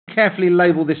carefully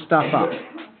label this stuff up. So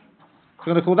I'm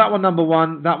going to call that one number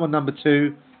 1, that one number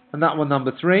 2, and that one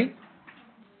number 3.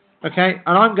 Okay,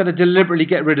 and I'm going to deliberately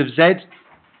get rid of Z,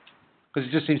 because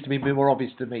it just seems to be more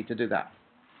obvious to me to do that.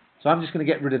 So I'm just going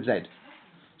to get rid of Z.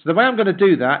 So the way I'm going to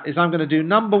do that is I'm going to do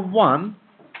number 1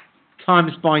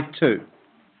 times by 2.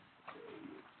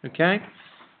 Okay,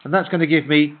 and that's going to give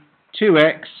me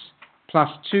 2x plus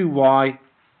 2y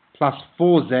plus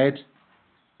 4z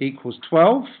equals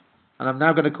 12. And I'm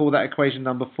now going to call that equation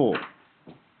number 4.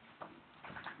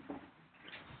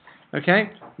 Okay,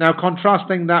 now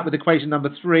contrasting that with equation number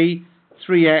 3,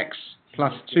 3x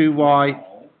plus 2y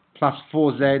plus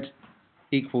 4z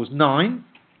equals 9.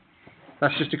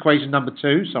 That's just equation number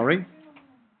 2, sorry.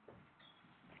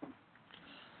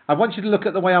 I want you to look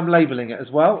at the way I'm labelling it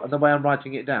as well, and the way I'm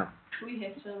writing it down. We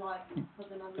have to, like, put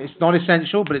the numbers. It's not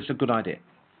essential, but it's a good idea.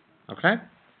 Okay?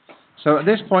 So at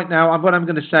this point now, what I'm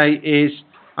going to say is,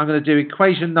 I'm going to do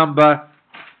equation number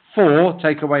 4,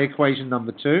 take away equation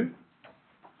number 2.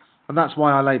 And that's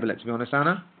why I label it, to be honest,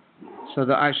 Anna. So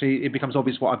that actually it becomes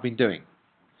obvious what I've been doing.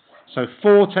 So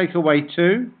 4 take away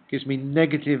 2 gives me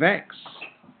negative x.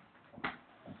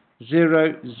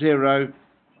 0, 0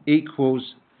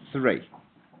 equals 3.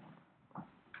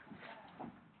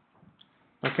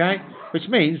 Okay? Which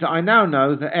means that I now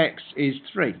know that x is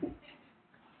 3.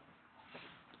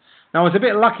 Now I was a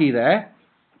bit lucky there,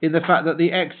 in the fact that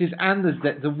the x's and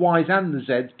the y's and the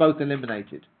z's both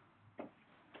eliminated.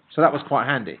 So that was quite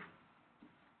handy.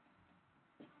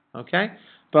 Okay?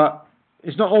 But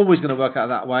it's not always going to work out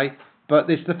that way. But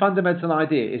the fundamental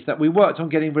idea is that we worked on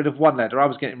getting rid of one letter. I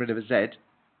was getting rid of a z.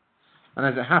 And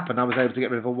as it happened, I was able to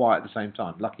get rid of a y at the same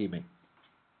time. Lucky me.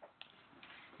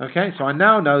 Okay? So I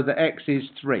now know that x is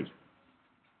 3.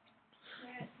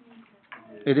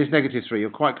 It is negative 3. You're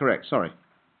quite correct. Sorry.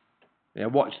 Yeah,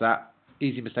 watch that.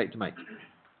 Easy mistake to make.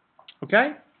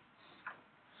 Okay?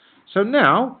 So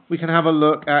now we can have a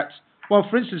look at, well,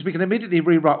 for instance, we can immediately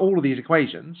rewrite all of these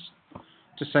equations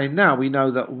to say now we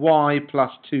know that y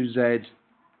plus 2z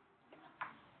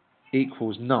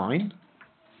equals 9.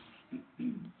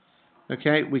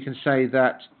 Okay, we can say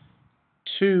that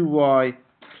 2y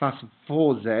plus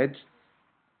 4z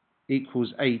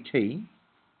equals 18.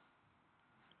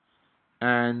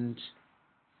 And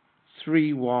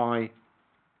 3y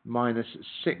minus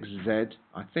 6z,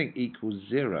 I think, equals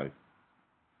 0.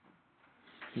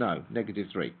 No, negative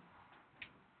 3.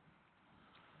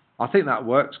 I think that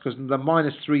works because the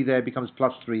minus 3 there becomes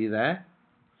plus 3 there.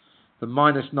 The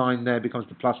minus 9 there becomes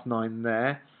the plus 9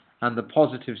 there. And the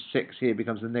positive 6 here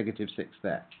becomes the negative 6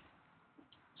 there.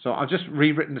 So I've just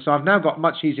rewritten this. So I've now got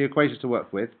much easier equations to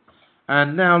work with.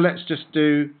 And now let's just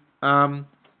do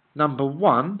number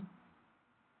 1.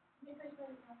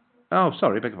 Oh,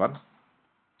 sorry, beg your pardon.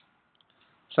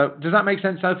 So does that make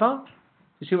sense so far?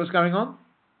 You see what's going on?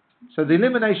 So the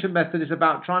elimination method is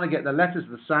about trying to get the letters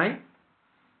the same,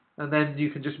 and then you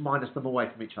can just minus them away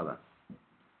from each other.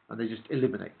 And they just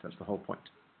eliminate. That's the whole point.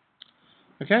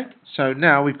 Okay, so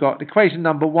now we've got equation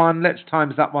number 1. Let's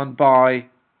times that one by,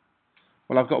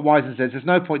 well, I've got y's and z's. There's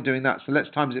no point doing that, so let's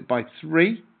times it by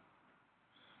 3.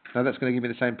 Now that's going to give me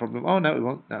the same problem. Oh, no, it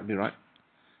won't. That would be right.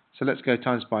 So let's go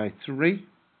times by 3.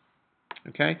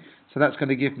 Okay, so that's going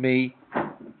to give me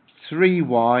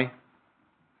 3y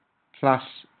plus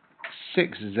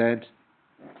 6z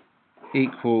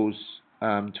equals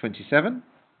 27.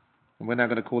 And we're now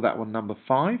going to call that one number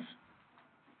 5.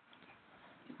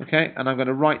 Okay, and I'm going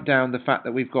to write down the fact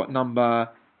that we've got number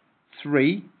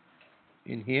 3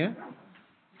 in here.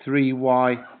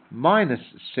 3y minus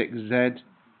 6z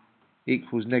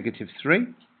equals negative 3.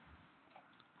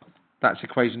 That's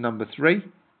equation number 3.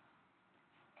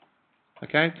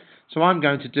 Okay, so I'm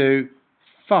going to do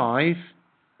 5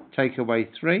 take away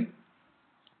 3,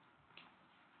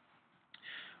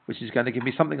 which is going to give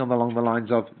me something along the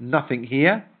lines of nothing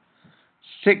here.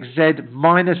 6z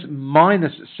minus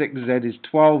 6z is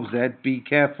 12z, be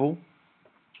careful.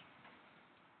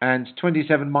 And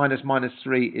 27 minus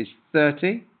 3 is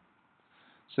 30.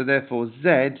 So therefore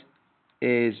z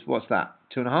is, what's that,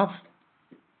 2.5?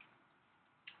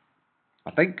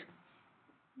 I think.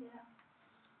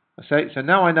 So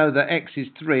now I know that x is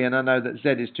 3 and I know that z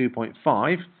is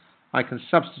 2.5. I can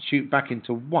substitute back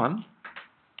into 1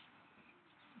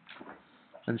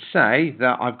 and say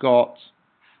that I've got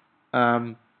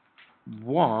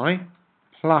y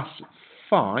plus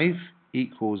 5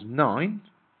 equals 9.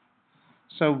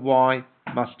 So y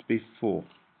must be 4.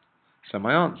 So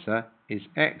my answer is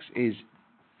x is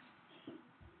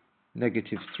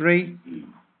negative 3,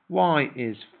 y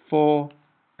is 4,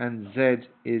 and z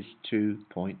is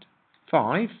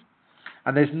 2.5.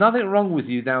 And there's nothing wrong with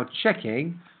you now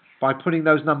checking by putting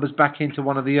those numbers back into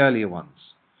one of the earlier ones,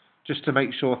 just to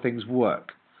make sure things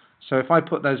work. So if I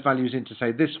put those values into,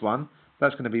 say, this one,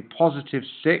 that's going to be positive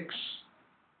 6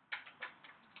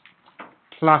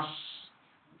 plus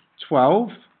 12,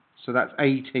 so that's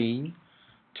 18.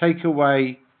 Take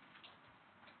away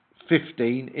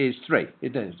 15 is 3.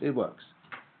 It works.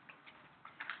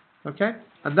 Okay?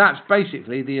 And that's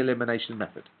basically the elimination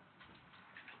method.